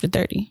ticking after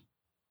 30,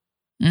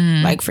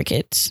 like for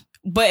kids.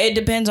 But it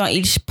depends on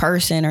each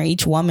person or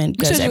each woman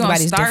because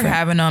everybody's start different.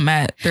 Having them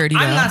at 30.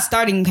 I'm not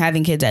starting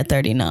having kids at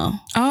 30. No.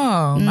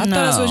 Oh, I thought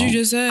that's what you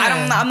just said.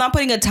 I'm not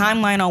putting a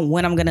timeline on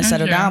when I'm gonna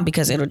settle down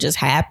because it'll just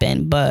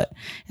happen. But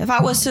if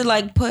I was to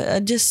like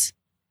just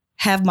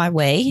have my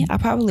way, I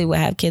probably would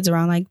have kids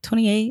around like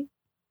 28.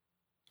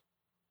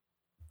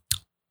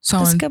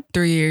 So in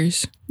 3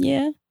 years.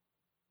 Yeah.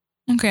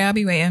 Okay, I'll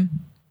be waiting.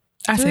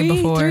 I said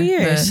before 3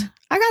 years.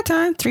 I got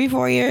time.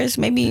 3-4 years,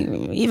 maybe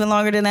even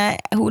longer than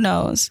that. Who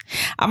knows?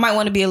 I might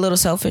want to be a little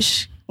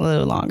selfish a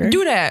little longer.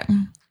 Do that.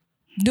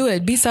 Do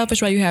it. Be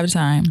selfish while you have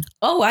time.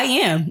 Oh, I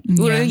am.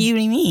 What do you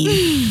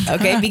mean?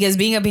 Okay, because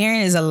being a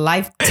parent is a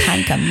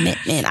lifetime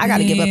commitment. I got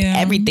to give up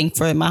everything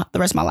for the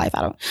rest of my life.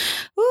 I don't.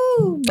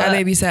 Ooh,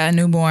 I babysat a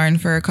newborn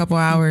for a couple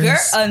hours. Girl,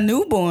 a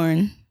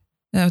newborn.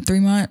 3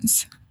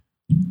 months.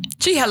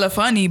 She hella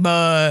funny,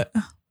 but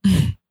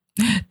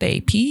they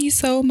pee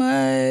so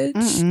much.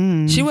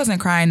 She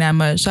wasn't crying that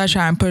much. So I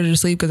tried and put her to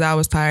sleep because I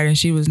was tired and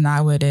she was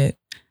not with it.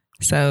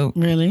 So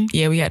really,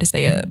 yeah, we had to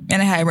stay up,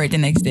 and I had work the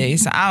next day.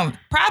 So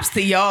props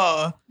to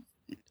y'all,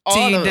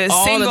 all the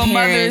single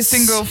mothers,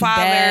 single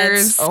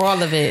fathers,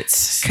 all of it.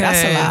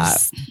 That's a lot.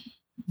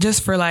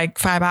 Just for like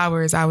 5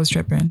 hours, I was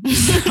tripping.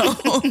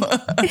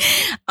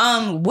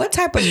 What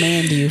type of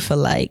man do you feel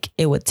like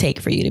it would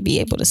take for you to be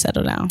able to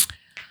settle down?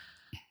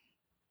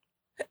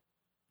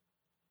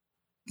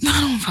 I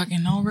don't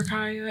fucking know,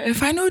 Rakaya.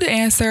 If I knew the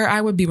answer, I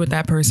would be with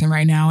that person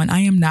right now, and I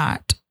am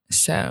not.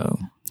 So.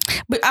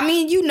 But I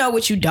mean, you know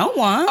what you don't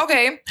want.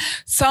 Okay.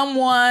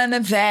 Someone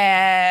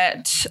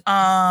that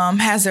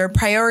has their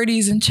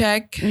priorities in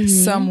check.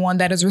 Someone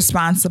that is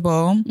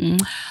responsible.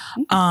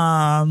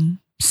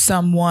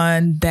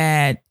 Someone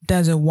that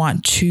doesn't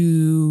want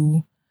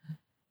to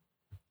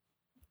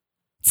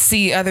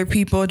see other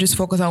people, just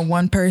focus on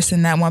one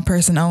person, that one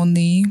person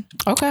only.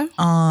 Okay.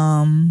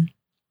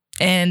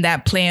 And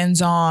that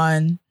plans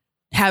on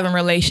having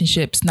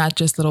relationships, not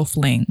just little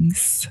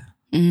flings.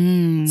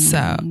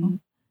 So.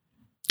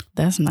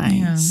 That's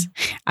nice.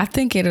 Yeah. I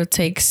think it'll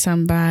take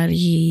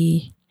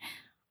somebody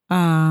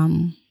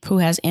who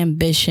has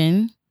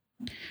ambition,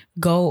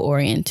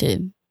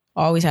 goal-oriented.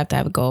 Always have to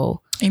have a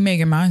goal. You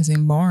making mine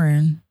seem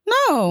boring.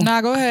 No.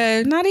 Nah, go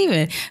ahead. Not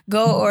even.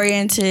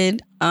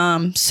 Goal-oriented.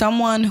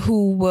 Someone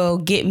who will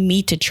get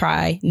me to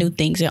try new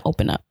things and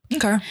open up.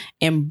 Okay.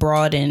 And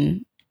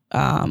broaden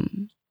my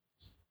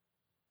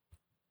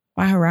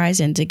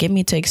horizon to get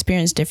me to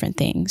experience different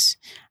things.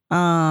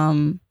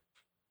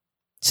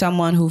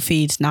 Someone who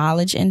feeds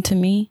knowledge into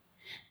me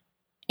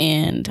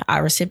and I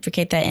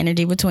reciprocate that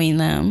energy between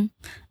them.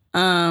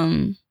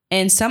 And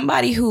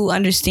somebody who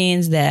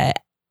understands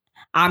that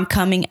I'm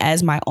coming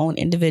as my own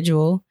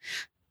individual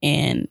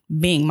and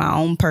being my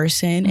own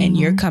person and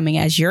you're coming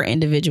as your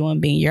individual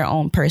and being your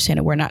own person,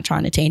 and we're not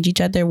trying to change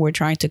each other. We're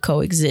trying to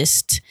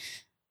coexist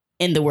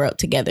in the world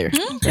together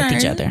with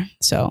each other.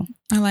 So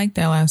I like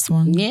that last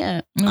one.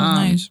 Yeah.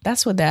 Nice.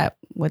 That's what that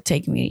would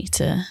take me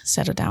to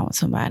settle down with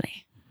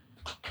somebody.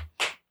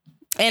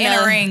 And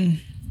a ring.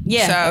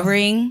 Yeah, a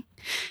ring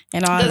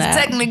and all that. Because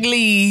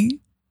technically,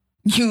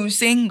 you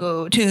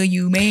single till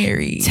you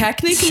married.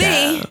 Technically,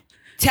 the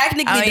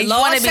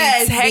law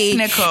says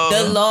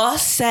the law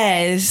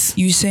says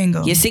you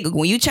single. You're single.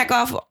 When you check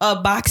off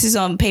boxes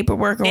on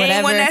paperwork or whatever,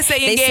 anyone that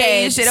say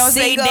engaged, they don't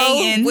say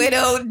dating.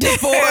 Widow,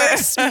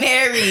 divorced,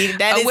 married.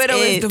 That is widow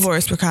is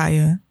divorced,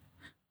 Rakaya.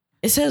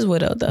 It says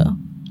widow though,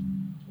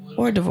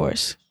 or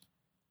divorce.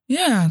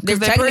 Yeah, they're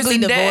technically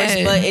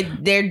divorced,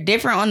 but they're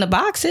different on the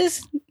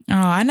boxes. Oh,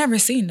 I never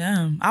seen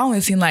them. I only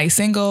seen like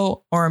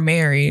single or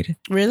married.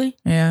 Really?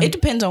 Yeah. It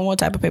depends on what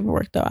type of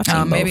paperwork though. I've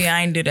seen maybe both.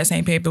 I ain't do that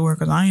same paperwork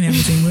because I ain't never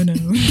seen widow.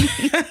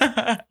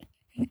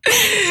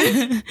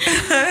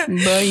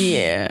 But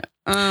yeah.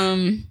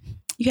 I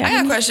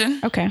got a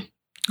question. Okay.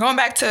 Going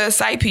back to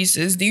side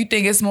pieces, do you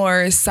think it's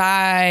more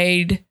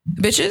side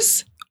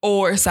bitches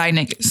or side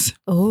niggas?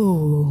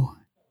 Ooh.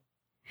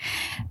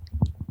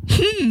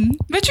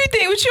 What you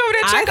think? What you over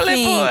there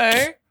chuckling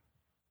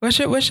for?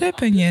 What's your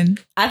opinion?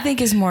 I think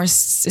it's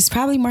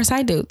probably more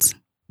side dudes.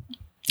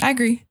 I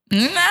agree.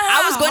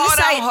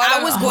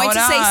 I was going to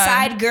say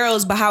side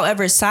girls, but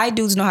however, side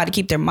dudes know how to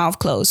keep their mouth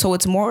closed. So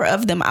it's more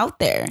of them out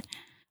there.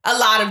 A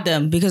lot of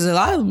them, because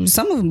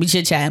some of them be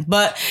chit chatting,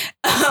 but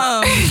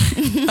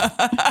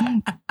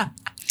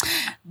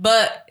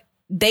but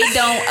they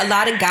don't. A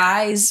lot of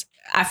guys,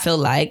 I feel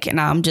like, and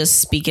I'm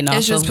just speaking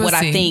off of what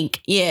I think.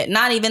 Yeah,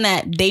 not even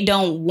that. They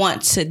don't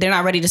want to. They're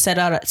not ready to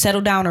settle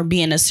down or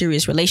be in a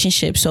serious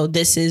relationship. So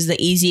this is the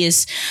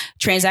easiest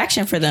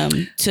transaction for them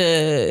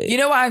to. You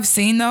know what I've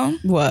seen though?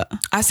 What?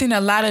 I've seen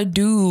a lot of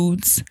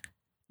dudes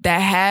that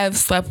have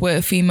slept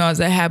with females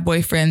that have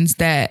boyfriends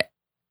that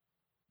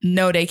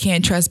know they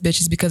can't trust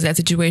bitches because of that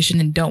situation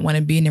and don't want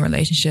to be in a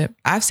relationship.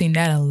 I've seen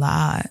that a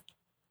lot.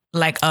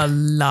 Like a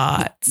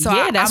lot. So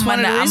yeah, that's one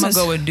of the reasons. I'm going to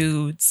go with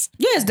dudes.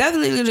 Yeah, it's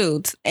definitely the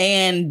dudes.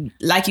 And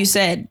like you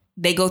said,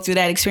 they go through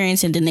that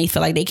experience and then they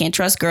feel like they can't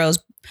trust girls.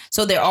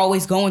 So they're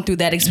always going through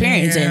that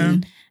experience. Yeah.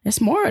 And it's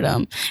more of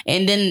them.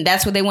 And then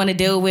that's what they want to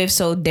deal with.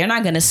 So they're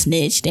not going to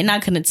snitch. They're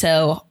not going to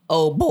tell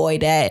old boy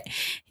that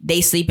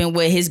they sleeping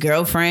with his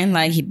girlfriend.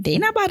 Like, they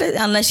not about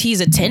to, unless he's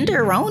a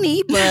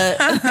tenderoni.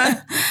 But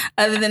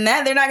other than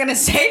that, they're not going to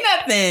say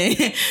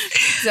nothing.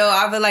 So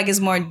I feel like it's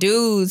more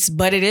dudes,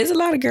 but it is a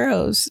lot of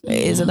girls.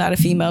 It is a lot of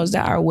females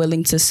that are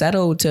willing to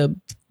settle to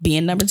be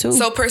in number two.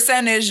 So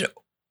percentage,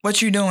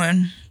 what you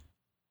doing?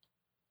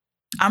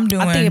 I'm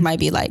doing. I think it might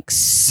be like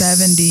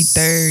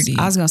 70-30.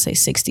 I was going to say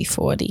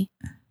 60-40.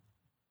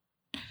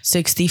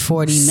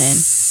 60-40 men.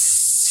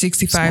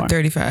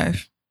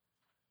 65-35.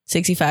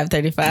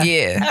 65-35.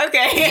 Yeah.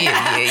 Okay.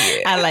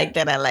 Yeah. I like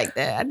that.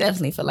 I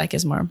definitely feel like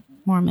it's more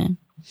men.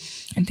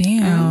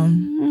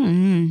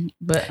 Damn.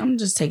 But I'm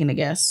just taking a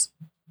guess.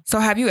 So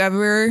have you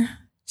ever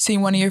seen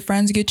one of your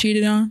friends get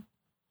cheated on?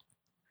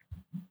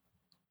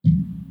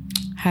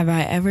 Have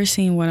I ever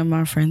seen one of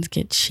my friends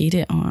get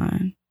cheated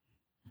on?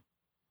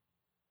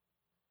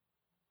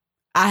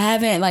 I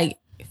haven't like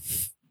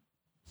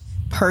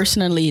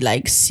personally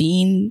like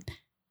seen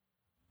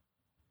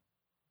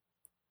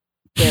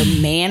their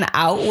man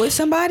out with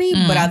somebody,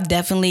 but I've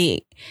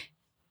definitely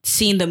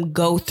seen them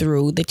go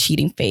through the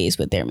cheating phase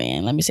with their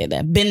man. Let me say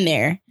that. Been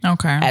there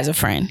as a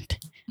friend.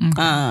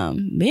 Okay.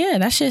 Yeah,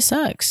 that shit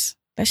sucks.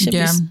 That shit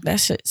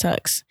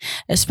sucks.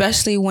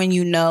 Especially when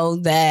you know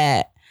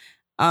that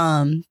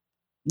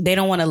they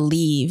don't want to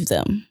leave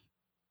them.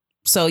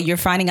 So you're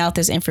finding out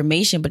this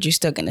information, but you're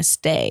still gonna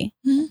stay.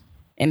 Mm-hmm.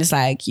 And it's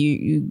like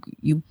you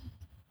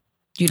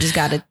just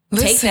gotta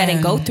take that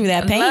and go through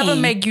that pain. Love will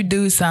make you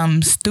do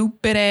some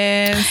stupid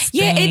ass.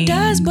 Yeah, things. it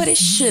does, but it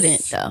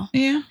shouldn't though.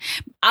 Yeah,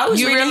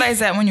 realize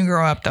that when you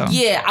grow up though.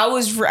 Yeah,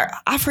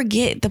 I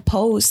forget the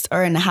post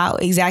or how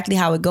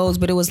it goes,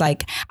 but it was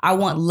like, I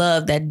want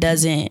love that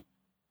doesn't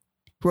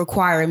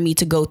require me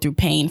to go through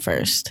pain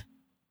first.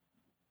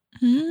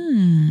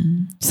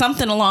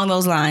 Something along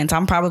those lines.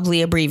 I'm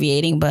probably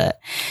abbreviating, but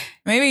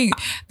maybe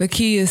the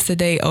key is to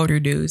date older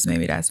dudes.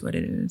 Maybe that's what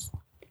it is.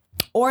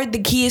 Or the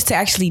key is to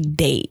actually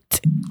date.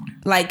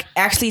 Like,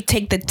 actually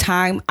take the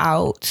time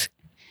out.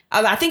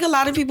 I think a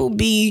lot of people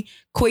be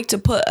quick to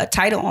put a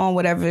title on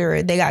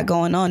whatever they got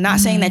going on. Not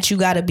saying that you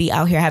got to be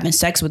out here having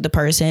sex with the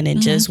person and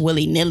just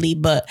willy-nilly,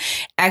 but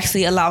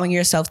actually allowing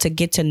yourself to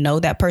get to know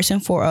that person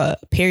for a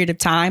period of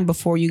time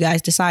before you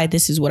guys decide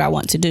this is what I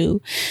want to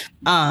do.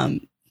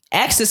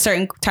 Ask a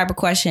certain type of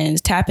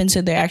questions, tap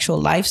into their actual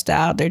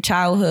lifestyle, their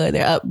childhood,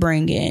 their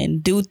upbringing,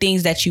 do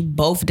things that you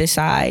both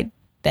decide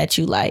that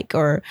you like,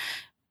 or,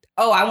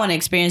 oh, I want to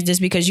experience this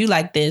because you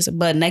like this,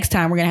 but next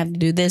time we're going to have to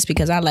do this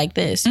because I like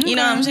this. You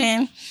know what I'm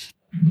saying?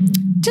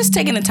 Just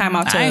taking the time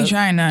out to... I ain't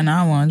trying nothing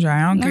I want to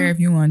try. I don't care if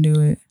you want to do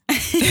it.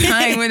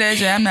 I ain't with that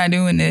shit. I'm not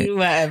doing it.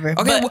 Whatever.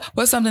 Okay, but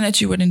what's something that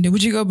you wouldn't do?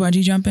 Would you go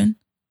bungee jumping?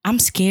 I'm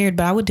scared,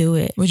 but I would do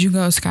it. Would you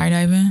go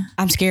skydiving?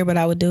 I'm scared, but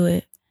I would do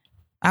it.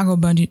 I'll go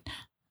bungee...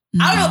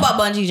 No. I don't know about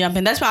bungee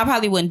jumping. That's why I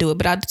probably wouldn't do it,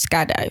 but I'd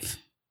skydive.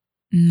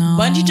 No.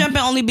 Bungee jumping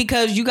only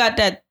because you got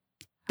that.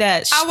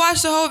 I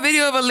watched the whole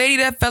video of a lady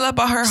that fell up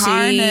on her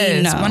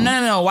harness. No. Well,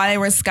 no. While they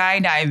were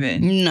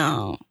skydiving.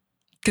 No.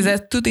 Because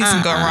that's two things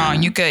can go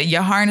wrong.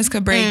 Your harness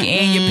could break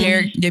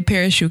and your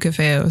parachute could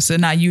fail. So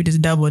now you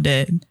just double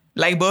dead.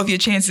 Like both your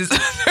chances of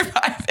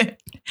surviving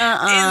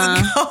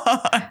is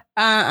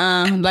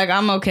gone. Like,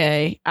 I'm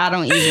okay. I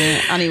don't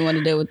even want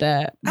to deal with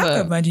that.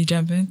 I'll go bungee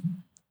jumping.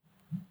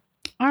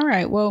 All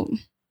right, well,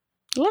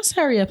 let's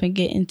hurry up and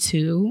get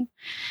into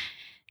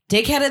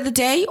Dickhead of the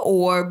Day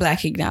or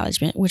Black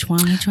Acknowledgement. Which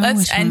one?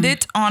 Let's end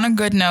it on a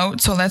good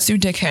note. So let's do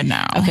Dickhead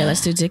now. Okay,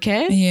 let's do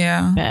Dickhead?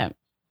 Yeah. Bet.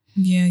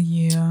 Yeah.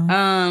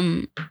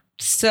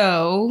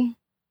 So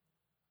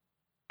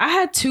I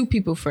had two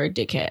people for a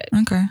Dickhead.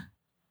 Okay.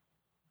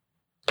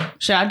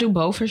 Should I do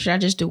both or should I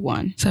just do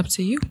one? It's up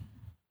to you.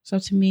 It's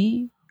up to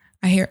me.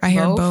 I hear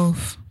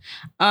both.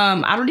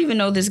 I don't even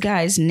know this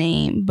guy's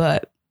name,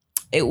 but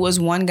it was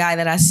one guy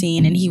that I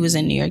seen, and he was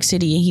in New York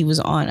City, and he was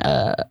on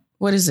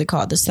what is it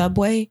called, the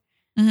subway?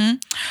 Mm-hmm.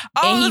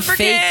 Oh, and he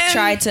fake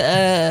tried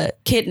to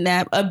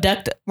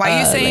abduct.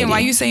 Why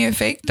you saying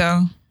fake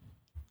though?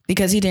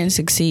 Because he didn't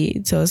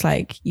succeed. So it's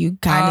like you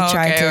kind of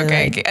tried to.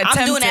 Okay.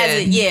 I'm doing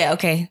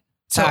okay.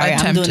 Sorry,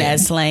 I'm doing that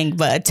slang,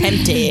 but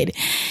attempted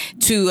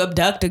to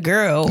abduct a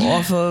girl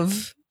off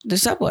of the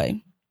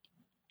subway.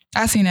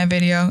 I seen that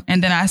video,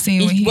 and then I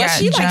seen when he got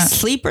jumped. Was she like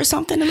sleep or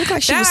something? It looked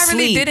like she was asleep. That I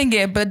really didn't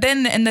get, but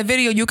then in the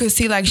video you could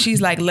see like she's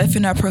like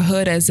lifting up her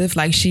hood as if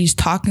like she's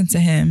talking to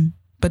him,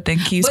 but then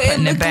keeps putting it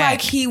back. It looked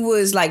like he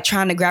was like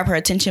trying to grab her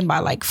attention by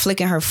like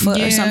flicking her foot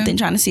or something,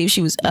 trying to see if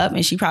she was up,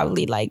 and she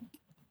probably like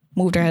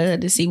moved her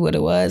head to see what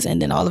it was, and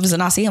then all of a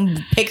sudden I see him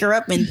pick her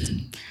up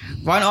and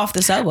run off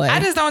the subway. I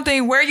just don't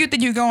think, where you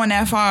think you're going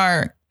that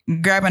far,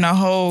 grabbing a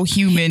whole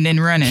human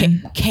and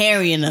running,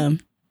 carrying them.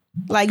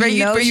 Like, where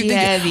she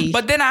heavy.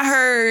 But then I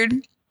heard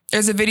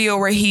there's a video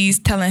where he's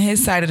telling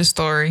his side of the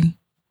story.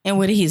 And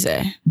what did he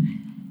say?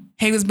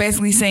 He was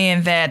basically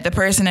saying that the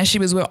person that she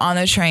was with on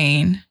the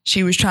train,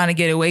 she was trying to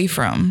get away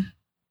from.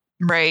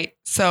 Right.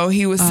 So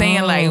he was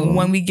saying like,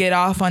 when we get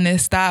off on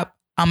this stop,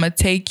 I'm going to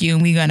take you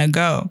and we're going to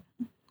go.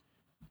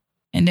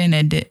 And then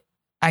it did,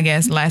 I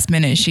guess last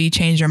minute she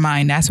changed her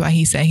mind. That's why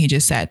he said he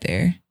just sat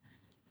there.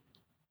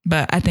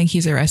 But I think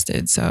he's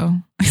arrested, so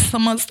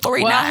someone's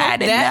story not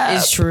adding up. That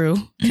is true.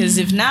 Because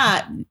if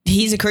not,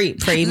 he's a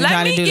creep for even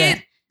trying to do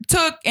that.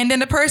 Took, and then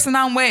the person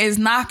I'm with is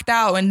knocked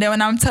out, and then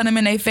when I'm telling them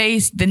in their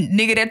face, the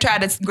nigga that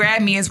tried to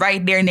grab me is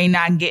right there, and they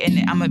not getting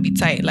it. I'm gonna be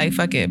tight. Like,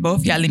 fuck it,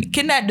 both y'all leave me.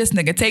 Kidnap this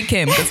nigga, take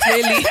him, because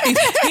clearly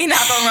he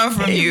not gonna run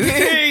from you.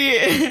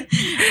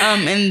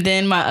 And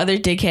then my other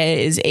dickhead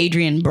is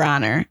Adrian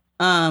Bronner.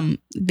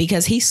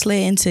 Because he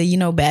slid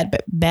into,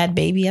 Bad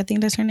Baby, I think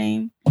that's her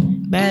name.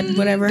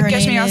 Whatever her name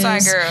is. Catch Me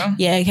Outside girl.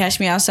 Yeah, Catch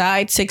Me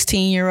Outside,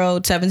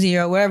 16-year-old,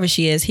 17-year-old, wherever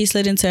she is. He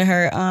slid into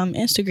her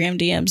Instagram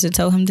DMs and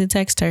told him to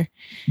text her.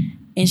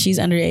 And she's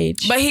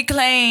underage. But he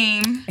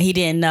claimed he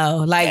didn't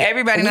know. Like,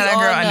 everybody know that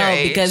girl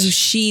underage. Because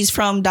she's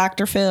from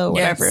Dr. Phil,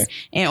 whatever. Yes.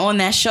 And on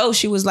that show,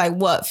 she was like,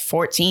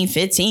 14,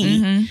 15?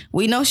 Mm-hmm.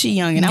 We know she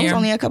young. And that was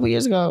only a couple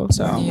years ago.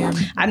 So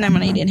I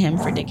nominated him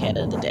for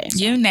Dickhead of the Day.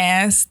 You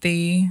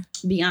nasty.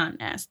 Beyond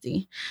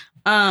nasty.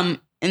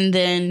 And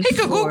then he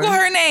could Google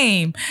her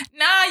name.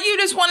 Nah, you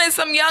just wanted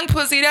some young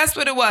pussy. That's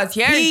what it was.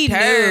 Yeah, he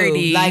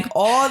dirty. Knew. Like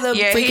all the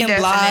freaking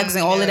blogs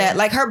and all of that.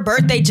 Like her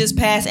birthday just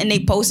passed, and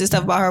they posted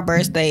stuff about her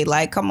birthday.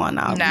 Like, come on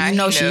now, you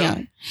know she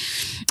young.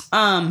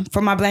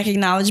 For my Black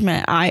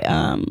acknowledgement,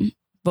 I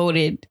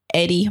voted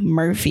Eddie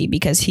Murphy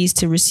because he's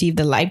to receive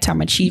the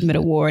Lifetime Achievement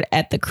Award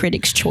at the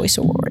Critics' Choice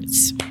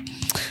Awards.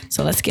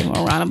 So let's give him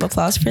a round of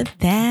applause for that.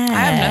 I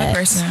have another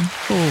person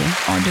who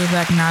on do a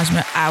Black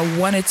acknowledgement. I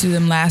wanted to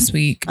them last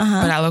week, but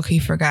I low-key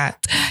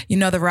forgot. You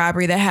know the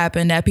robbery that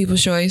happened at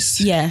People's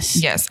Choice?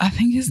 Yes. I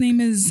think his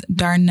name is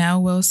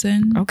Darnell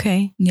Wilson.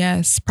 Okay.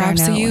 Yes. Props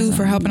Darnell to you Wilson.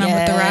 For helping out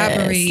with the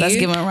robbery. Let's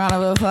give him a round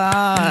of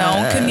applause.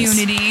 No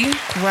community.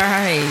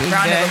 Right.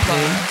 Round of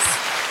applause.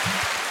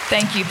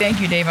 Thank you,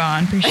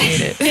 Davon.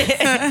 Appreciate it.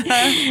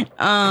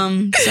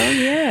 So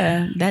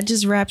yeah, that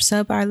just wraps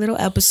up our little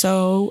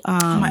episode.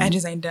 My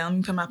edges ain't down. Let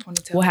me put my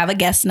ponytail. We'll have a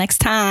guest next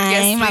time.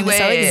 Yes, I'm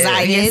so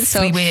excited. Yes,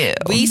 we will.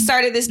 We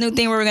started this new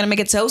thing where we're gonna make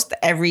a toast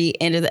every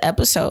end of the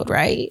episode,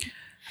 right?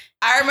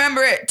 I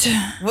remember it.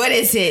 What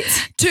is it?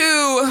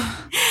 To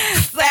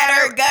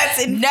flatter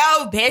guts and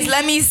no, bitch.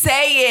 Let me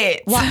say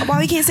it. Why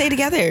we can't say it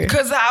together?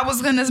 Because I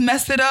was gonna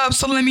mess it up,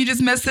 so let me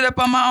just mess it up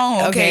on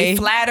my own. Okay.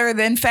 Flatter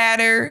than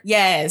fatter.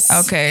 Yes.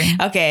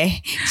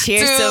 Okay.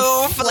 Cheers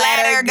to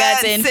flatter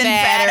guts and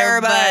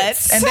fatter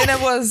butts. And then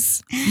it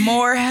was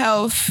more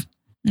health.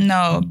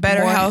 No,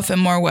 better health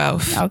and more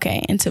wealth.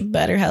 Okay, into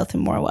better health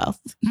and more wealth.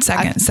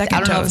 Second I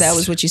don't know if that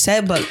was what you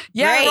said, but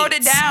yeah, great. I wrote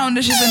it down.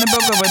 This is in the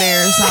book over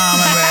there. So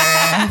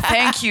I remember.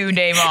 Thank you,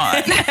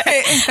 Davon.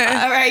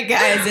 All right,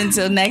 guys.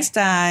 Until next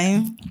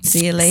time.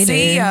 See you later.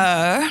 See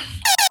ya.